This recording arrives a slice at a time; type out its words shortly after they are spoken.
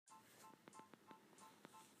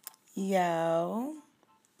Yo,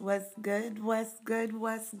 what's good? What's good?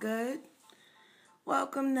 What's good?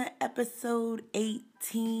 Welcome to episode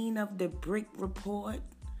 18 of the Brick Report.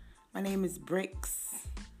 My name is Bricks.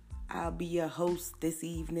 I'll be your host this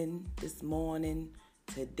evening, this morning,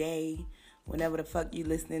 today, whenever the fuck you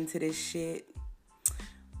listening to this shit.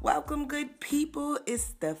 Welcome, good people.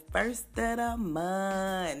 It's the first of the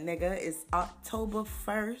month, nigga. It's October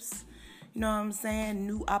 1st. You know what I'm saying?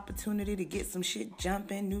 New opportunity to get some shit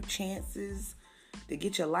jumping, new chances to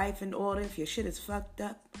get your life in order if your shit is fucked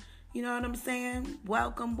up. You know what I'm saying?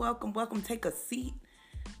 Welcome, welcome, welcome. Take a seat.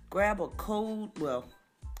 Grab a cold, let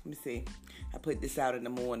me see. I put this out in the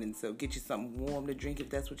morning, so get you something warm to drink if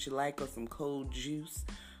that's what you like, or some cold juice.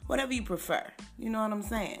 Whatever you prefer. You know what I'm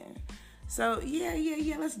saying? So, yeah.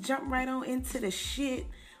 Let's jump right on into the shit.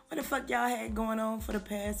 What the fuck y'all had going on for the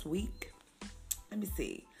past week? Let me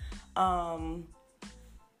see. Sorry,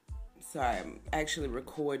 I'm actually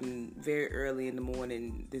recording very early in the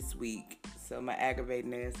morning this week. So my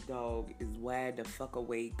aggravating ass dog is wide the fuck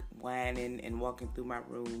awake, whining and walking through my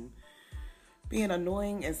room, being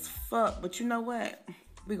annoying as fuck. But you know what?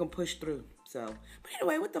 We gonna push through. So, but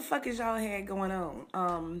anyway, what the fuck is y'all had going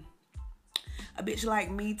on? A bitch like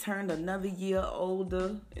me turned another year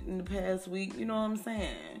older in the past week. You know what I'm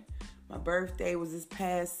saying? My birthday was this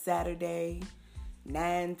past Saturday.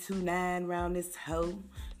 929 round this hoe.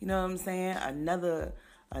 You know what I'm saying? Another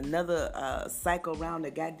cycle round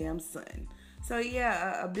the goddamn sun. So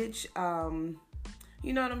yeah, a bitch,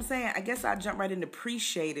 you know what I'm saying? I guess I'll jump right into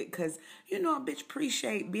appreciate it, because, you know, a bitch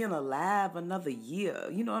appreciate being alive another year.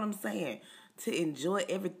 You know what I'm saying? To enjoy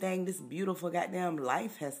everything this beautiful goddamn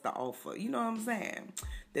life has to offer. You know what I'm saying?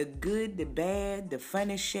 The good, the bad, the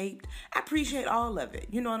funny shaped. I appreciate all of it.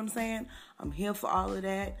 You know what I'm saying? I'm here for all of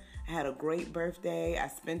that. I had a great birthday. I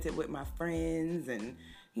spent it with my friends, and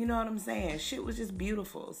you know what I'm saying? Shit was just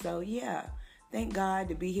beautiful. So yeah, thank God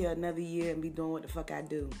to be here another year and be doing what the fuck I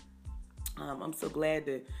do. I'm so glad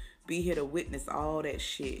to be here to witness all that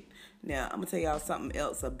shit. Now, I'm gonna tell y'all something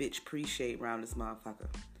else a bitch appreciate around this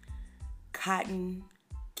motherfucker. Cotton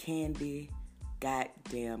candy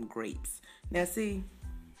goddamn grapes. Now see,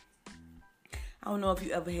 I don't know if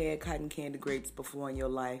you ever had cotton candy grapes before in your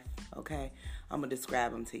life, okay? I'm gonna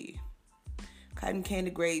describe them to you. Cotton candy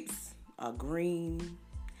grapes are green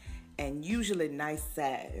and usually nice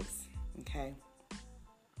size, okay?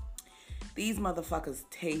 These motherfuckers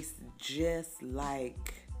taste just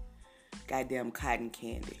like goddamn cotton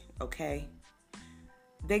candy, okay?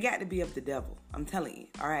 They got to be of the devil, I'm telling you,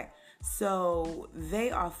 all right? So, they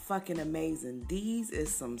are fucking amazing. These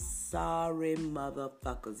is some sorry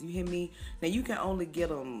motherfuckers. You hear me? Now, you can only get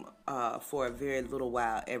them for a very little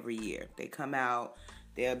while every year. They come out,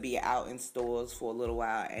 they'll be out in stores for a little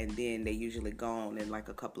while, and then they usually gone in like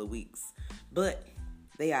a couple of weeks. But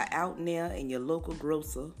they are out now in your local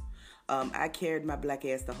grocer. I carried my black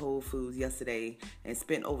ass to Whole Foods yesterday and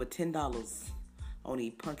spent over $10 on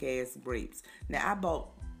these punk ass grapes. Now, I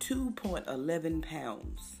bought 2.11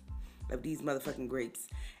 pounds of these motherfucking grapes,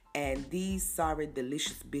 and these sorry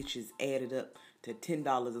delicious bitches added up to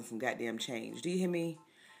 $10 and some goddamn change. Do you hear me?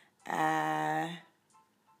 I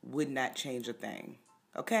would not change a thing.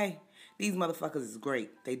 Okay? These motherfuckers is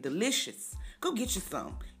great. They delicious. Go get you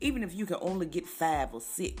some. Even if you can only get 5 or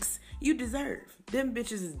 6, you deserve. Them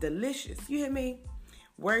bitches is delicious. You hear me?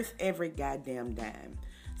 Worth every goddamn dime.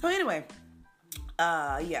 So anyway,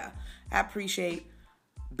 yeah, I appreciate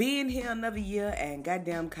being here another year and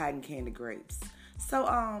goddamn cotton candy grapes. So,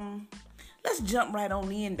 let's jump right on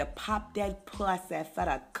in to pop that pussy for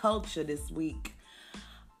the culture this week.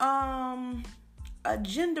 A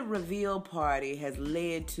gender reveal party has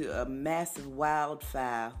led to a massive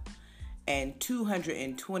wildfire and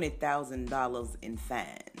 $220,000 in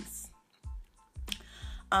fines.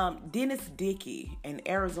 Dennis Dickey, an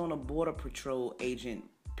Arizona Border Patrol agent,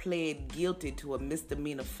 pled guilty to a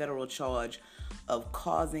misdemeanor federal charge of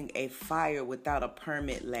causing a fire without a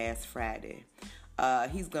permit last Friday.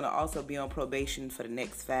 He's going to also be on probation for the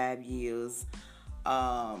next 5 years.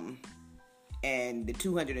 And the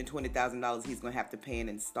 $220,000 he's going to have to pay in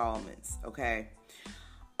installments, okay?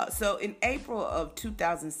 So in April of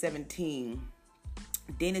 2017,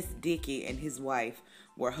 Dennis Dickey and his wife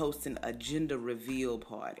were hosting a gender reveal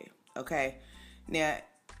party, okay? Now,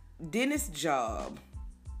 Dennis' job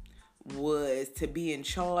was to be in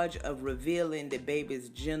charge of revealing the baby's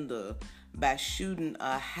gender by shooting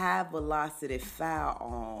a high-velocity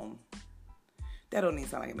firearm. That don't even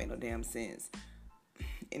sound like it made no damn sense.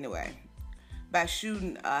 Anyway, by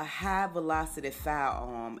shooting a high-velocity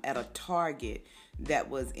firearm at a target that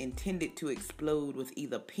was intended to explode with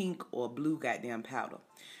either pink or blue goddamn powder.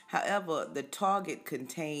 However, the target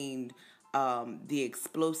contained the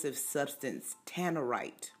explosive substance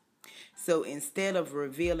tannerite. So instead of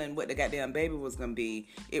revealing what the goddamn baby was gonna be,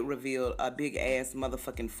 it revealed a big ass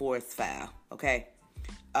motherfucking forest fire. Okay,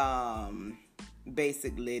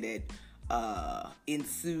 basically that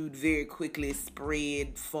ensued very quickly,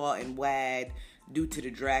 spread far and wide due to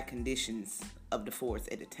the dry conditions of the forest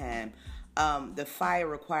at the time. The fire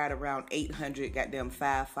required around 800 goddamn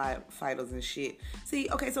firefighters and shit. See,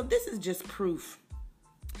 okay, so this is just proof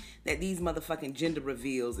that these motherfucking gender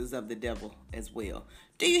reveals is of the devil as well.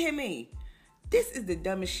 Do you hear me? This is the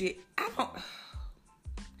dumbest shit.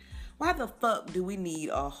 Why the fuck do we need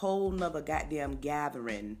a whole nother goddamn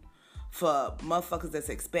gathering for motherfuckers that's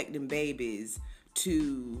expecting babies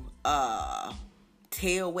to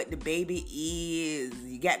tell what the baby is?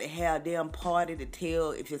 You got to have a damn party to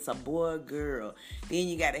tell if it's a boy or girl. Then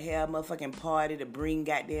you got to have a motherfucking party to bring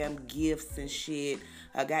goddamn gifts and shit.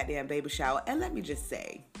 A goddamn baby shower. And let me just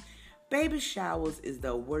say, baby showers is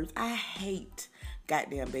the worst. I hate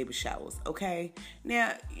goddamn baby showers, okay?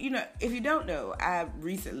 Now, if you don't know, I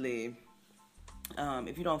recently,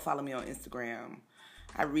 if you don't follow me on Instagram,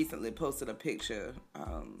 I recently posted a picture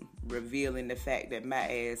revealing the fact that my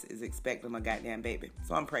ass is expecting a goddamn baby.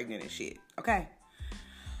 So I'm pregnant and shit, okay?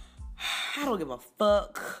 I don't give a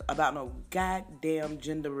fuck about no goddamn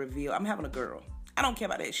gender reveal. I'm having a girl. I don't care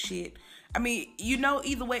about that shit. I mean,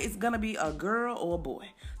 either way, it's gonna be a girl or a boy.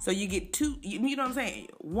 So you get two, you know what I'm saying?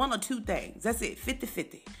 One or two things. That's it,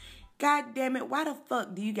 50-50. God damn it, why the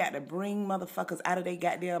fuck do you got to bring motherfuckers out of their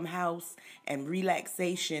goddamn house and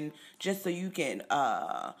relaxation just so you can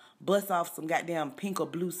bust off some goddamn pink or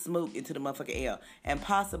blue smoke into the motherfucking air and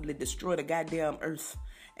possibly destroy the goddamn earth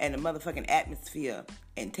and the motherfucking atmosphere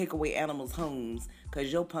and take away animals' homes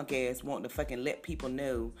because your punk ass want to fucking let people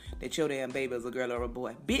know that your damn baby is a girl or a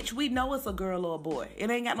boy. Bitch, we know it's a girl or a boy. It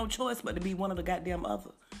ain't got no choice but to be one of the goddamn other.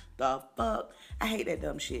 The fuck? I hate that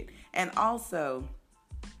dumb shit. And also,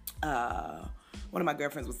 one of my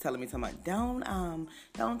girlfriends was telling me something like,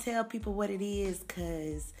 don't tell people what it is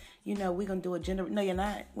because, we gonna do a gender. No, you're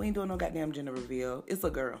not. We ain't doing no goddamn gender reveal. It's a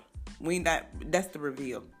girl. That's the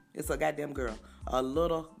reveal. It's a goddamn girl. A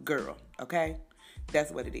little girl. Okay?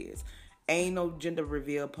 That's what it is. Ain't no gender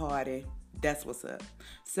reveal party. That's what's up.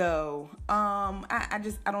 So, I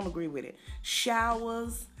don't agree with it.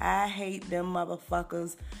 Showers, I hate them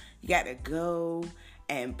motherfuckers. You gotta go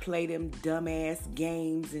and play them dumbass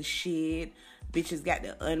games and shit. Bitches got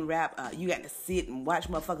to unwrap, you got to sit and watch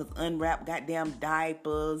motherfuckers unwrap goddamn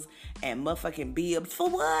diapers and motherfucking bibs. For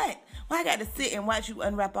what? Why I got to sit and watch you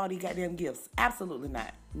unwrap all these goddamn gifts? Absolutely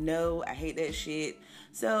not. No, I hate that shit.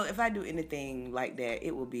 So if I do anything like that,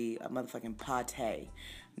 it will be a motherfucking party,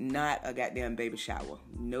 not a goddamn baby shower.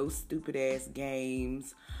 No stupid ass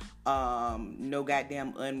games. No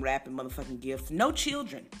goddamn unwrapping motherfucking gifts. No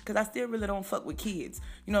children, because I still really don't fuck with kids.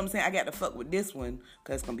 You know what I'm saying? I got to fuck with this one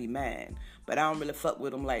because it's going to be mine. But I don't really fuck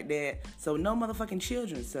with them like that. So no motherfucking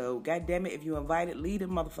children. So goddamn it, if you invited, leave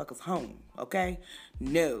them motherfuckers home. Okay?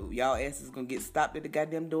 No. Y'all asses going to get stopped at the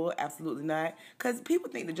goddamn door. Absolutely not. Because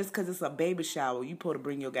people think that just because it's a baby shower, you supposed to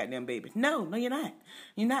bring your goddamn baby. No, you're not.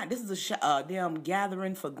 You're not. This is a damn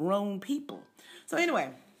gathering for grown people. So anyway,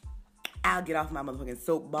 I'll get off my motherfucking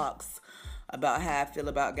soapbox about how I feel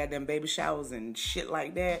about goddamn baby showers and shit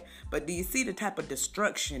like that. But do you see the type of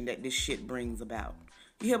destruction that this shit brings about?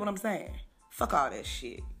 You hear what I'm saying? Fuck all that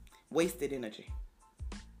shit. Wasted energy.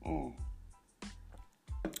 All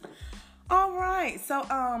right.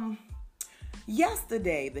 So,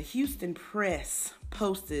 yesterday, the Houston Press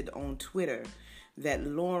posted on Twitter that the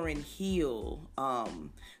Lauryn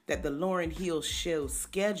Hill show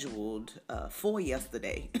scheduled for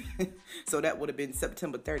yesterday, so that would have been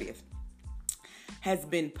September 30th, has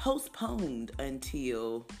been postponed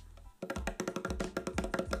until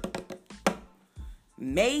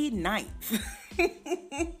May 9th.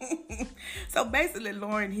 So basically,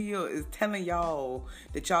 Lauryn Hill is telling y'all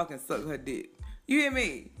that y'all can suck her dick. You hear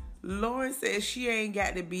me? Lauryn says she ain't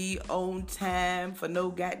got to be on time for no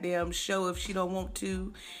goddamn show if she don't want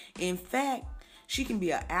to. In fact, she can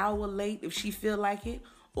be an hour late if she feel like it,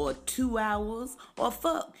 or 2 hours, or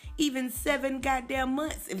fuck, even 7 goddamn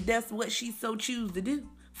months if that's what she so choose to do.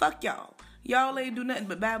 Fuck y'all. Y'all ain't do nothing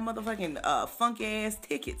but buy motherfucking funky ass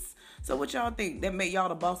tickets. So what y'all think? That make y'all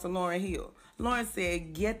the boss of Lauryn Hill? Lauryn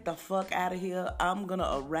said, get the fuck out of here. I'm gonna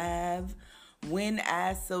arrive when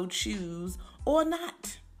I so choose or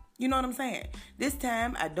not. You know what I'm saying? This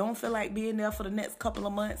time, I don't feel like being there for the next couple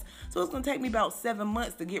of months. So it's gonna take me about 7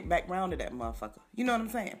 months to get back around to that motherfucker. You know what I'm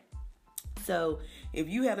saying? So if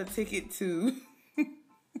you had a ticket to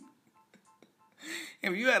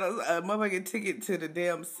If you had a motherfucking ticket to the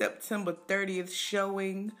damn September 30th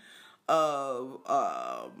showing of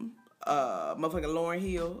motherfucking Lauryn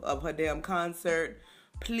Hill, of her damn concert,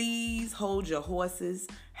 please hold your horses,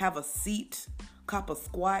 have a seat, cop a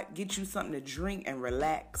squat, get you something to drink and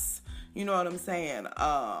relax. You know what I'm saying?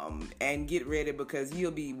 And get ready, because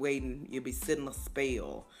you'll be sitting a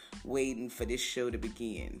spell waiting for this show to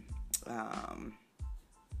begin.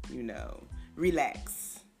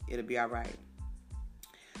 Relax. It'll be all right.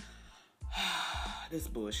 This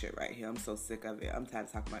bullshit right here. I'm so sick of it. I'm tired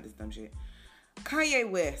of talking about this dumb shit. Kanye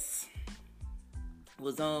West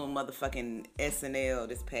was on motherfucking SNL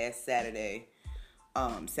this past Saturday,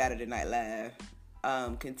 Saturday Night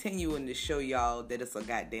Live, continuing to show y'all that it's a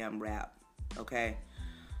goddamn rap, okay?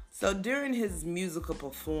 So during his musical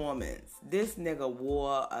performance, this nigga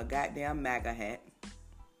wore a goddamn MAGA hat,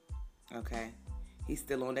 okay? He's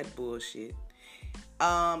still on that bullshit.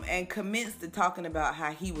 And commenced to talking about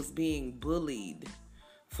how he was being bullied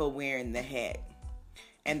for wearing the hat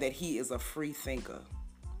and that he is a free thinker.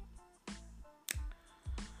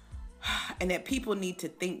 And that people need to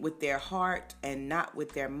think with their heart and not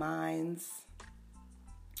with their minds.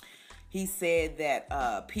 He said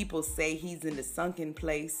that people say he's in the sunken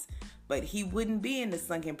place, but he wouldn't be in the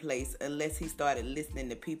sunken place unless he started listening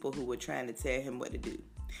to people who were trying to tell him what to do.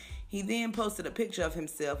 He then posted a picture of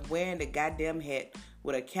himself wearing the goddamn hat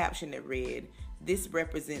with a caption that read, "This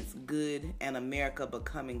represents good and America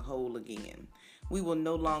becoming whole again. We will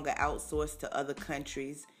no longer outsource to other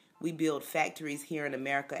countries. We build factories here in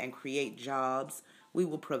America and create jobs. We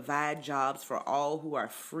will provide jobs for all who are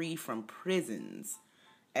free from prisons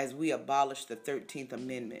as we abolish the 13th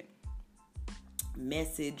Amendment.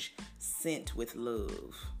 Message sent with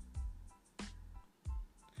love."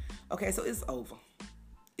 Okay, so it's over.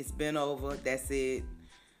 It's been over. That's it.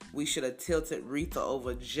 We should have tilted Retha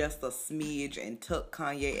over just a smidge and tucked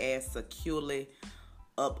Kanye ass securely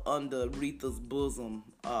up under Retha's bosom.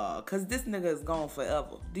 Cause this nigga is gone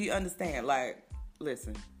forever. Do you understand? Like,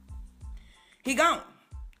 listen. He gone.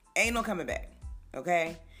 Ain't no coming back.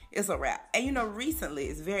 Okay? It's a wrap. And recently,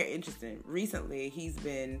 it's very interesting. Recently, he's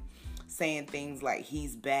been saying things like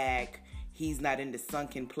he's back. He's not in the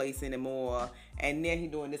sunken place anymore. And then he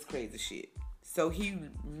doing this crazy shit. So he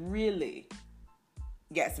really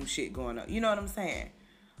got some shit going on. You know what I'm saying?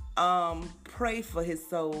 Pray for his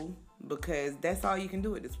soul, because that's all you can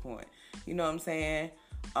do at this point. You know what I'm saying?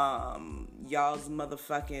 Y'all's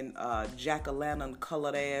motherfucking jack-o'-lantern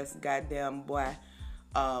colored ass goddamn boy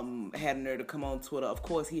had a nerve to come on Twitter. Of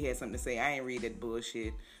course he had something to say. I ain't read that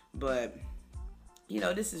bullshit. But,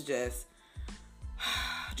 this is just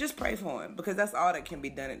pray for him, because that's all that can be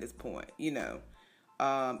done at this point,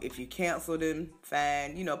 If you canceled him,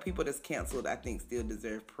 fine. People that's canceled, I think, still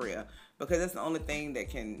deserve prayer, because that's the only thing that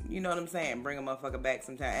can, you know what I'm saying, bring a motherfucker back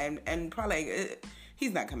sometime. And probably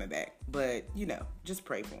he's not coming back, but just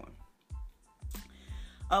pray for him.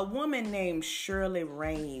 A woman named Shirley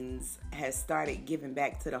Raines has started giving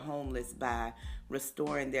back to the homeless by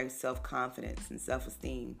restoring their self-confidence and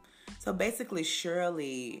self-esteem. So basically,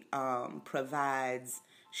 Shirley provides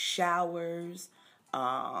showers.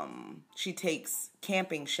 She takes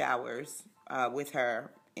camping showers with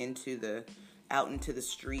her out into the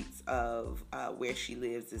streets of where she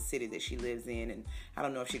lives, the city that she lives in. And I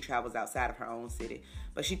don't know if she travels outside of her own city,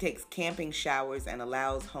 but she takes camping showers and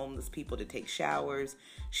allows homeless people to take showers.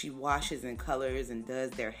 She washes and colors and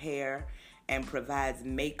does their hair and provides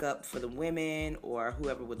makeup for the women or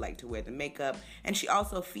whoever would like to wear the makeup. And she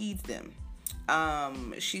also feeds them.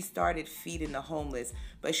 She started feeding the homeless,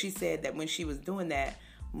 but she said that when she was doing that,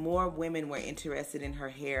 more women were interested in her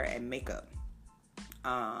hair and makeup.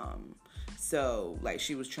 So like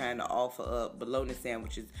she was trying to offer up bologna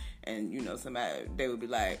sandwiches, and somebody, they would be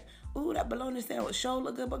like, "Ooh, that bologna sandwich sure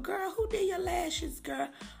look good, but girl, who did your lashes, girl?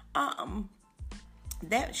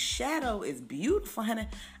 That shadow is beautiful, honey.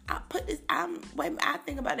 I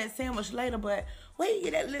think about that sandwich later, but where you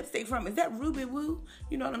get that lipstick from? Is that Ruby Woo?"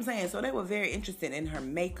 You know what I'm saying? So they were very interested in her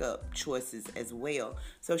makeup choices as well.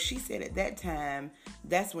 So she said at that time,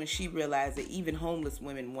 that's when she realized that even homeless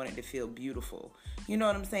women wanted to feel beautiful. You know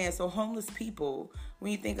what I'm saying? So homeless people,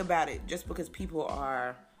 when you think about it, just because people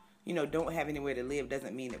are, don't have anywhere to live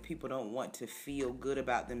doesn't mean that people don't want to feel good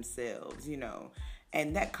about themselves,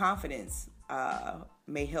 And that confidence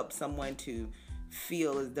may help someone to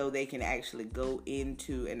feel as though they can actually go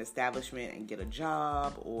into an establishment and get a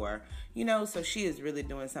job, or, so she is really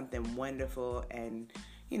doing something wonderful, and,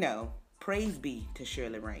 praise be to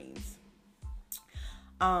Shirley Raines.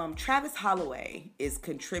 Travis Holloway is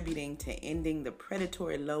contributing to ending the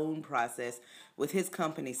predatory loan process with his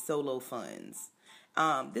company Solo Funds.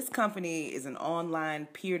 This company is an online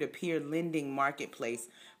peer-to-peer lending marketplace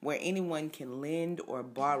where anyone can lend or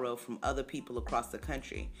borrow from other people across the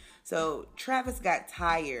country. So Travis got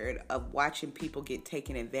tired of watching people get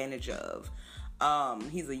taken advantage of.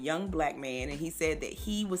 He's a young black man, and he said that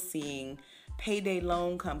he was seeing payday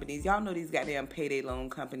loan companies. Y'all know these goddamn payday loan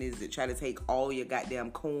companies that try to take all your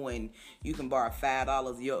goddamn coin. You can borrow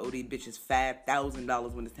 $5. You owe these bitches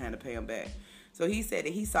 $5,000 when it's time to pay them back. So he said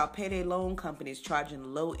that he saw payday loan companies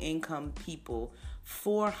charging low-income people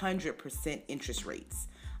 400% interest rates,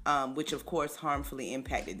 which of course harmfully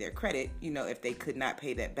impacted their credit, if they could not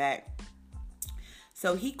pay that back.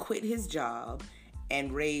 So he quit his job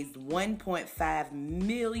and raised $1.5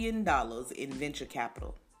 million in venture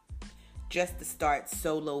capital just to start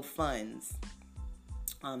Solo Funds.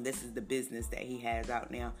 This is the business that he has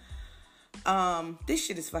out now. This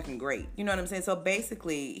shit is fucking great. You know what I'm saying? So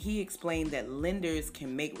basically, he explained that lenders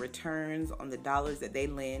can make returns on the dollars that they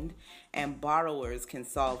lend, and borrowers can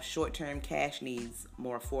solve short-term cash needs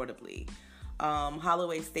more affordably.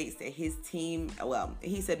 Holloway states that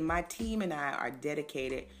he said, "My team and I are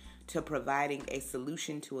dedicated to providing a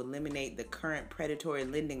solution to eliminate the current predatory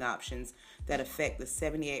lending options that affect the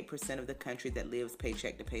 78% of the country that lives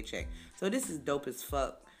paycheck to paycheck." So this is dope as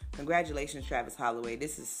fuck. Congratulations, Travis Holloway.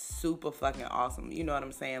 This is super fucking awesome. You know what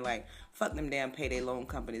I'm saying? Like, fuck them damn payday loan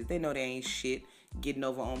companies. They know they ain't shit getting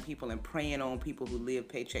over on people and preying on people who live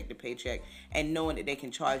paycheck to paycheck and knowing that they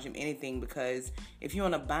can charge them anything, because if you're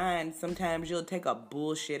in a bind, sometimes you'll take a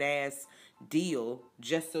bullshit ass deal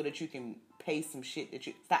just so that you can pay some shit that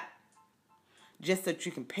you... Stop. Just so that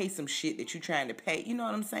you can pay some shit that you're trying to pay. You know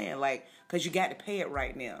what I'm saying? Like, because you got to pay it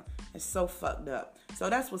right now. It's so fucked up. So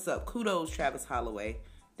that's what's up. Kudos, Travis Holloway.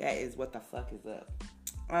 That is what the fuck is up.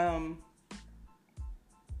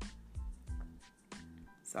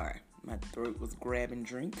 Sorry, my throat was grabbing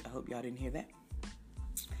drink. I hope y'all didn't hear that.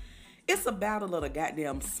 It's a battle of the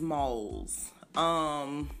goddamn Smalls.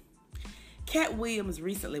 Cat Williams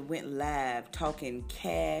recently went live talking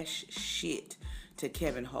cash shit to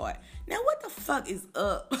Kevin Hart. Now, what the fuck is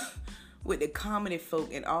up with the comedy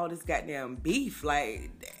folk and all this goddamn beef? Like,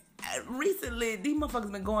 recently, these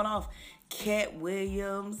motherfuckers been going off. Cat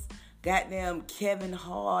Williams, goddamn Kevin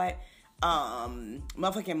Hart,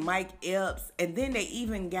 motherfucking Mike Epps, and then they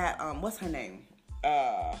even got, what's her name?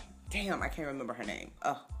 Damn, I can't remember her name.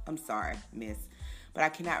 Oh, I'm sorry, miss, but I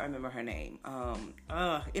cannot remember her name.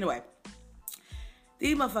 Anyway,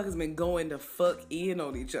 these motherfuckers been going to fuck in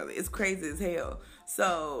on each other. It's crazy as hell.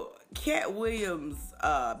 So, Cat Williams,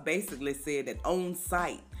 basically said that on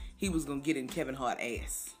site, he was gonna get in Kevin Hart's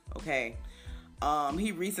ass, okay?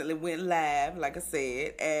 He recently went live, like I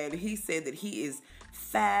said, and he said that he is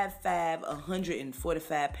 5'5",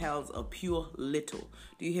 145 pounds of pure little.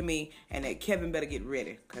 Do you hear me? And that Kevin better get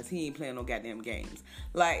ready, because he ain't playing no goddamn games.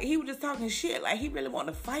 Like, he was just talking shit. Like, he really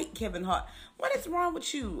wanted to fight Kevin Hart. What is wrong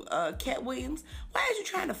with you, Cat Williams? Why are you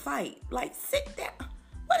trying to fight? Like, sit down.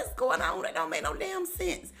 What is going on? That don't make no damn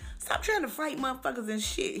sense. Stop trying to fight motherfuckers and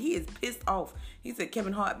shit. He is pissed off. He said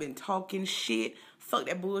Kevin Hart been talking shit. Fuck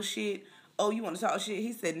that bullshit. Oh, you want to talk shit?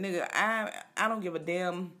 He said, nigga, I don't give a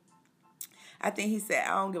damn. I think he said,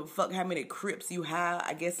 I don't give a fuck how many Crips you hire.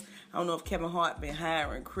 I guess, I don't know if Kevin Hart been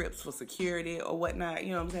hiring Crips for security or whatnot.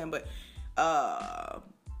 You know what I'm saying? But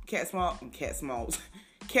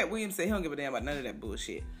Cat Williams said he don't give a damn about none of that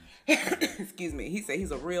bullshit. Excuse me. He said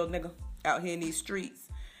he's a real nigga out here in these streets.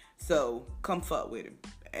 So, come fuck with him.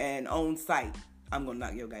 And on site, I'm going to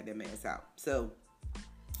knock your goddamn ass out. So,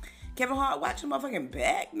 Kevin Hart, watch your motherfucking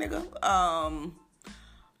back, nigga.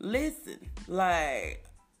 Listen, like,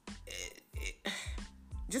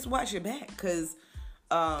 just watch your back, because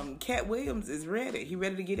Cat Williams is ready. He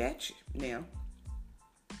ready to get at you now.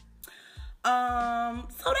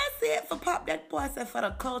 So that's it for Pop That Boy Said for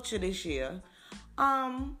the culture this year.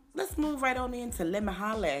 Let's move right on into Let Me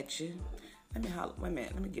Holler At You. Wait a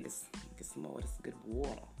minute, let me get some more of this good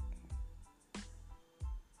water.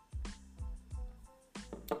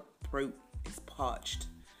 Throat is parched.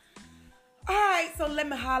 Alright, so Let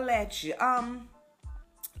Me Holler At You.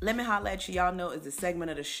 Let Me Holler At You, y'all know, is a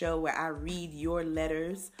segment of the show where I read your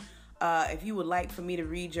letters. If you would like for me to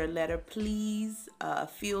read your letter, please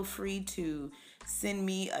feel free to send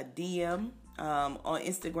me a DM on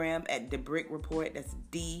Instagram at The Brick Report. That's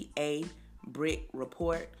DA Brick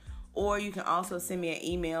Report. Or you can also send me an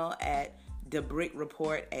email at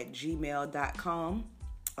thebrickreport@gmail.com.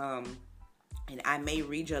 And I may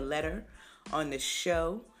read your letter on the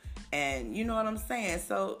show. And you know what I'm saying?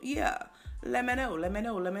 So, yeah. Let me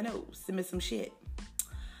know. Send me some shit.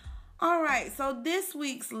 All right. So, this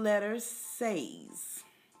week's letter says,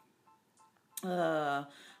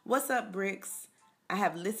 what's up, Bricks? I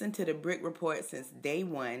have listened to the Brick Report since day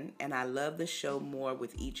one, and I love the show more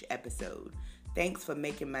with each episode. Thanks for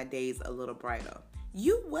making my days a little brighter.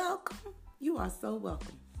 You welcome. You are so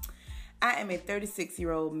welcome. I am a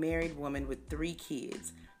 36-year-old married woman with 3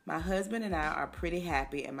 kids. My husband and I are pretty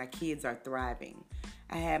happy, and my kids are thriving.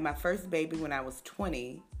 I had my first baby when I was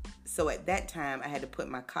 20, so at that time I had to put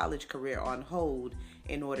my college career on hold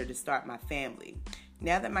in order to start my family.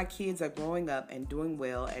 Now that my kids are growing up and doing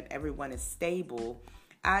well and everyone is stable,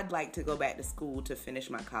 I'd like to go back to school to finish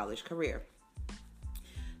my college career.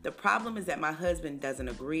 The problem is that my husband doesn't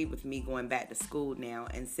agree with me going back to school now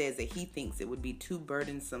and says that he thinks it would be too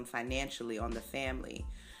burdensome financially on the family.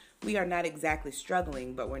 We are not exactly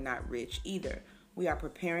struggling, but we're not rich either. We are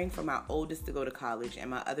preparing for my oldest to go to college, and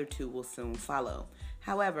my other 2 will soon follow.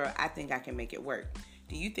 However, I think I can make it work.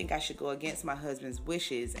 Do you think I should go against my husband's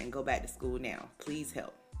wishes and go back to school now? Please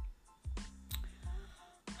help.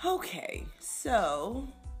 Okay, so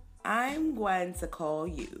I'm going to call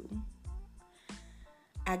you.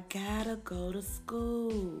 I gotta go to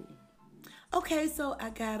school. Okay, so I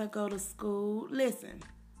gotta go to school. Listen.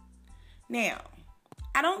 Now,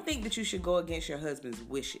 I don't think that you should go against your husband's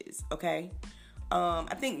wishes, okay?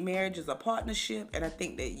 I think marriage is a partnership, and I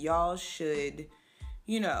think that y'all should,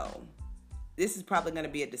 this is probably going to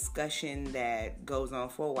be a discussion that goes on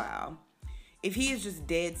for a while. If he is just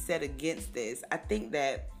dead set against this, I think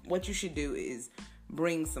that what you should do is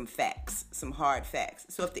bring some facts, some hard facts.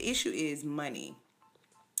 So if the issue is money,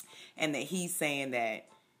 and that he's saying that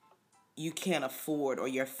you can't afford, or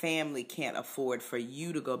your family can't afford for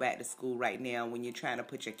you to go back to school right now when you're trying to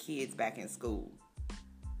put your kids back in school,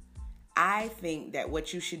 I think that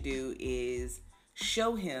what you should do is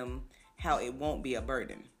show him how it won't be a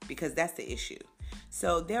burden, because that's the issue.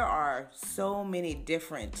 So there are so many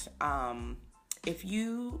different, if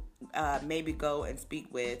you maybe go and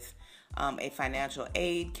speak with a financial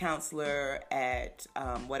aid counselor at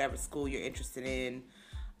whatever school you're interested in,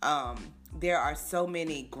 there are so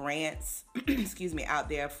many grants, out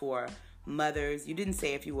there for mothers. You didn't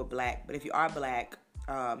say if you were black, but if you are black,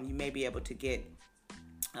 you may be able to get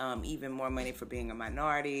even more money for being a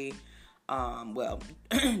minority.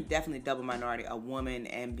 Definitely double minority, a woman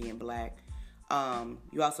and being black.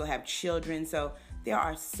 You also have children. So there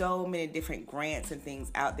are so many different grants and things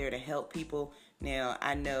out there to help people. Now,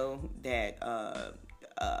 I know that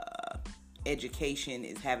education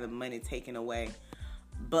is having money taken away,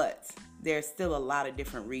 but there's still a lot of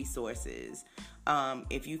different resources.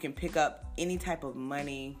 If you can pick up any type of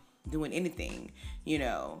money doing anything,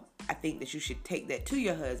 I think that you should take that to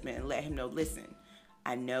your husband and let him know, listen,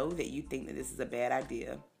 I know that you think that this is a bad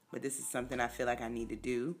idea, but this is something I feel like I need to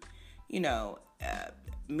do.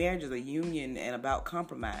 Marriage is a union and about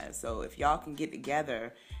compromise. So if y'all can get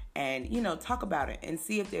together and, talk about it and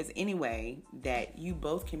see if there's any way that you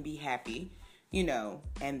both can be happy,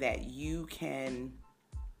 and that you can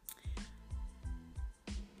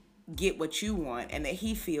get what you want, and that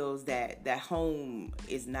he feels that that home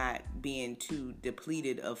is not being too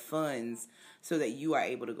depleted of funds so that you are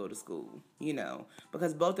able to go to school,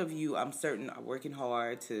 because both of you, I'm certain, are working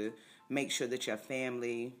hard to make sure that your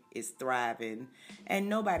family is thriving, and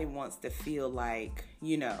nobody wants to feel like,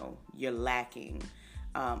 you're lacking,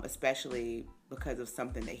 especially because of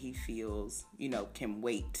something that he feels, can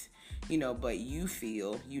wait, but you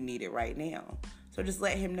feel you need it right now. So just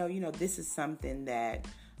let him know, this is something that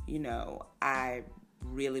I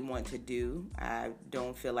really want to do. I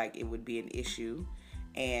don't feel like it would be an issue.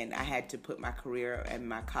 And I had to put my career and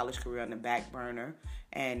my college career on the back burner.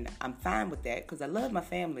 And I'm fine with that because I love my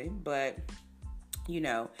family. But,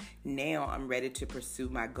 now I'm ready to pursue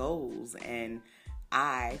my goals. And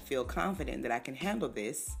I feel confident that I can handle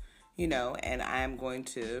this, and I'm going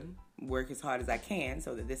to work as hard as I can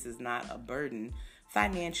so that this is not a burden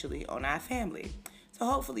financially on our family. So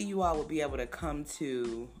hopefully you all will be able to come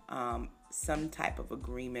to some type of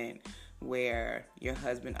agreement where your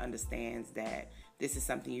husband understands that this is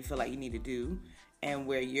something you feel like you need to do, and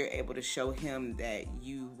where you're able to show him that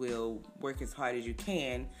you will work as hard as you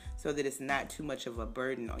can so that it's not too much of a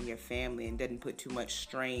burden on your family and doesn't put too much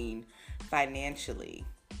strain financially,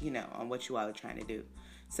 on what you all are trying to do.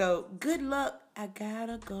 So good luck. I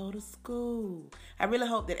gotta go to school. I really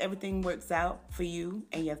hope that everything works out for you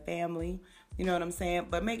and your family. You know what I'm saying?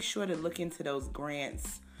 But make sure to look into those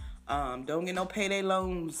grants. Don't get no payday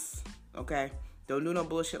loans, okay? Don't do no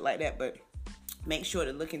bullshit like that, but make sure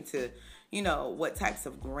to look into, what types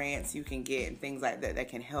of grants you can get and things like that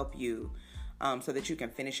can help you so that you can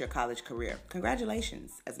finish your college career.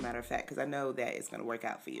 Congratulations, as a matter of fact, because I know that it's going to work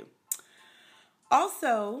out for you.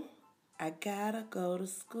 Also, I gotta go to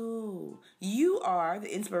school. You are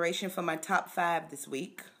the inspiration for my top 5 this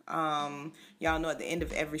week. Y'all know at the end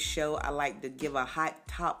of every show, I like to give a hot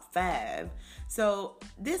top 5. So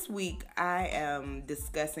this week, I am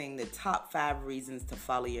discussing the top 5 reasons to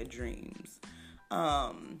follow your dreams.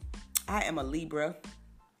 I am a Libra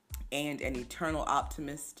and an eternal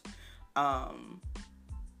optimist.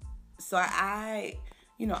 So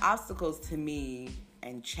obstacles to me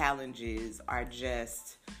and challenges are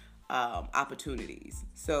just opportunities.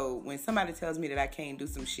 So when somebody tells me that I can't do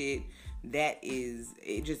some shit,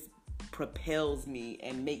 it just propels me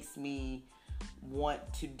and makes me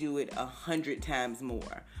want to do it 100 times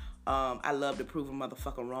more. I love to prove a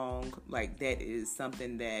motherfucker wrong. Like, that is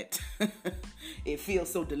something that it feels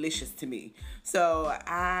so delicious to me. So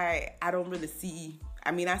I don't really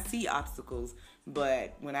I see obstacles,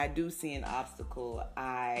 but when I do see an obstacle,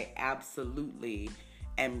 I absolutely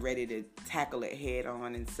am ready to tackle it head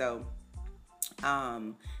on. And so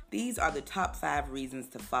these are the top 5 reasons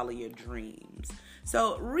to follow your dreams.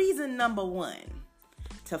 So reason number 1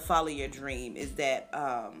 to follow your dream is that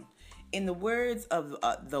in the words of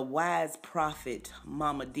the wise prophet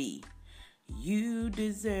Mama D, you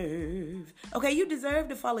deserve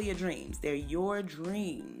to follow your dreams. They're your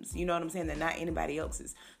dreams. You know what I'm saying? They're not anybody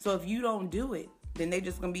else's. So if you don't do it, then they're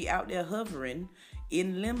just going to be out there hovering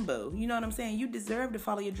in limbo. You know what I'm saying? You deserve to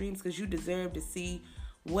follow your dreams because you deserve to see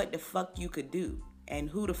what the fuck you could do and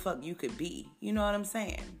who the fuck you could be. You know what I'm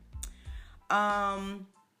saying?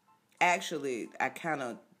 Actually, I kind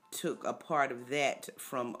of took a part of that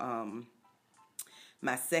from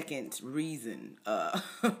my second reason.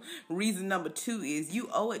 Reason number 2 is you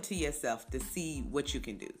owe it to yourself to see what you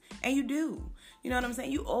can do. And you do. You know what I'm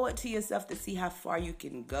saying? You owe it to yourself to see how far you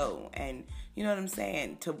can go. And you know what I'm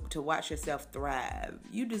saying? To watch yourself thrive.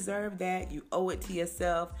 You deserve that. You owe it to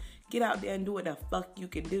yourself. Get out there and do what the fuck you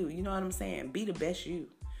can do. You know what I'm saying? Be the best you.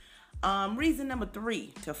 Reason number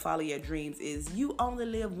 3 to follow your dreams is you only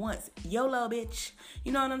live once. YOLO, bitch.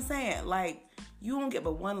 You know what I'm saying? Like, you don't get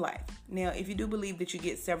but one life. Now, if you do believe that you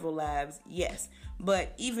get several lives, yes.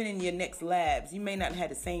 But even in your next lives, you may not have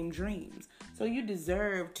the same dreams. So you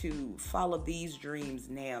deserve to follow these dreams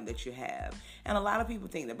now that you have. And a lot of people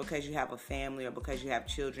think that because you have a family or because you have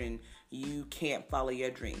children, you can't follow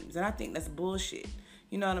your dreams. And I think that's bullshit.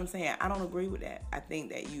 You know what I'm saying? I don't agree with that. I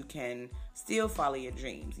think that you can still follow your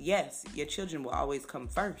dreams. Yes, your children will always come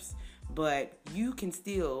first, but you can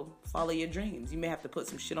still follow your dreams. You may have to put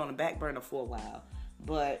some shit on the back burner for a while,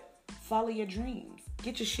 but follow your dreams.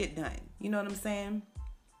 Get your shit done. You know what I'm saying?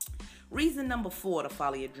 Reason number 4 to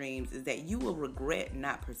follow your dreams is that you will regret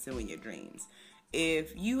not pursuing your dreams.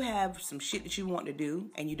 If you have some shit that you want to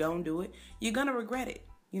do and you don't do it, you're going to regret it.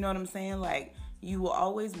 You know what I'm saying? Like, you will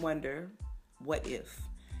always wonder, what if?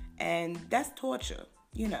 And that's torture.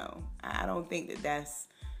 You know, I don't think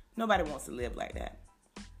nobody wants to live like that.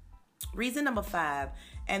 Reason number 5,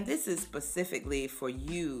 and this is specifically for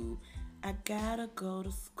you, I gotta go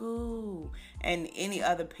to school. And any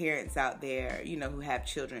other parents out there, you know, who have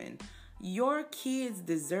children, your kids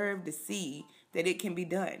deserve to see that it can be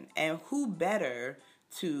done. And who better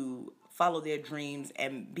to follow their dreams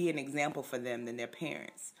and be an example for them than their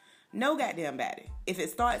parents? No goddamn body. If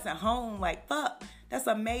it starts at home, like, fuck, that's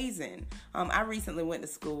amazing. I recently went to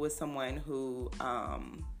school with someone who,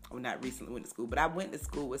 not recently went to school, but I went to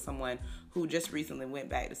school with someone who just recently went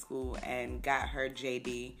back to school and got her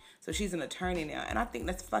JD. So she's an attorney now. And I think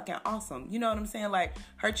that's fucking awesome. You know what I'm saying? Like,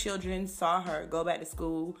 her children saw her go back to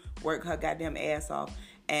school, work her goddamn ass off,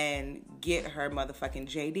 and get her motherfucking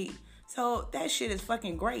JD. So that shit is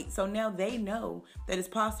fucking great. So now they know that it's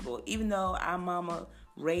possible. Even though our mama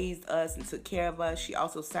raised us and took care of us, she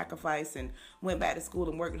also sacrificed and went back to school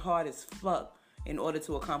and worked hard as fuck in order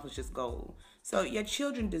to accomplish this goal. So your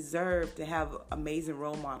children deserve to have amazing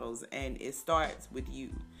role models, and it starts with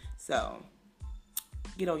you. So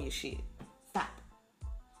get on your shit. Stop.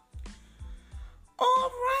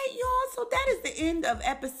 All right, y'all. So that is the end of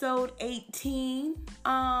episode 18.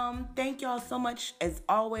 Thank y'all so much, as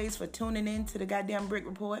always, for tuning in to the goddamn Brick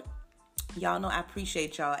Report. Y'all know I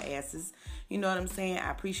appreciate y'all asses. You know what I'm saying?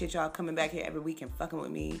 I appreciate y'all coming back here every week and fucking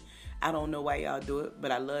with me. I don't know why y'all do it,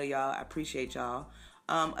 but I love y'all. I appreciate y'all.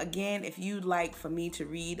 Again, if you'd like for me to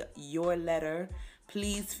read your letter,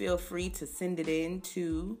 please feel free to send it in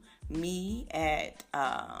to me at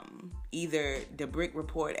either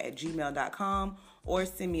thebrickreport@gmail.com or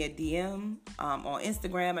send me a DM on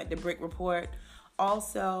Instagram at thebrickreport.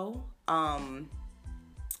 Also,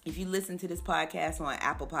 if you listen to this podcast on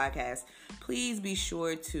Apple Podcasts, please be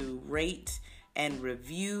sure to rate and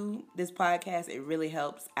review this podcast. It really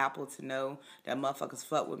helps Apple to know that motherfuckers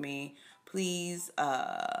fuck with me. Please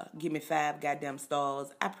give me 5 goddamn stars.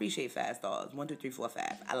 I appreciate 5 stars. 1, 2, 3, 4, 5.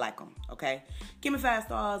 I like them, okay? Give me 5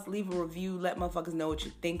 stars. Leave a review. Let motherfuckers know what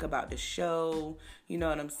you think about the show. You know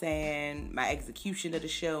what I'm saying? My execution of the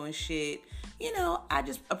show and shit. You know, I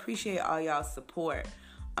just appreciate all y'all's support.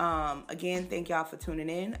 Again, thank y'all for tuning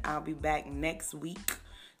in. I'll be back next week.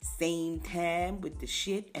 Same time with the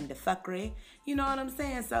shit and the fuckery. You know what I'm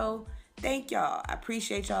saying? So, thank y'all. I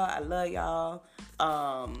appreciate y'all. I love y'all.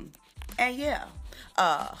 And yeah,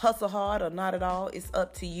 hustle hard or not at all. It's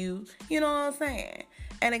up to you. You know what I'm saying?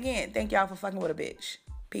 And again, thank y'all for fucking with a bitch.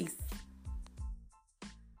 Peace.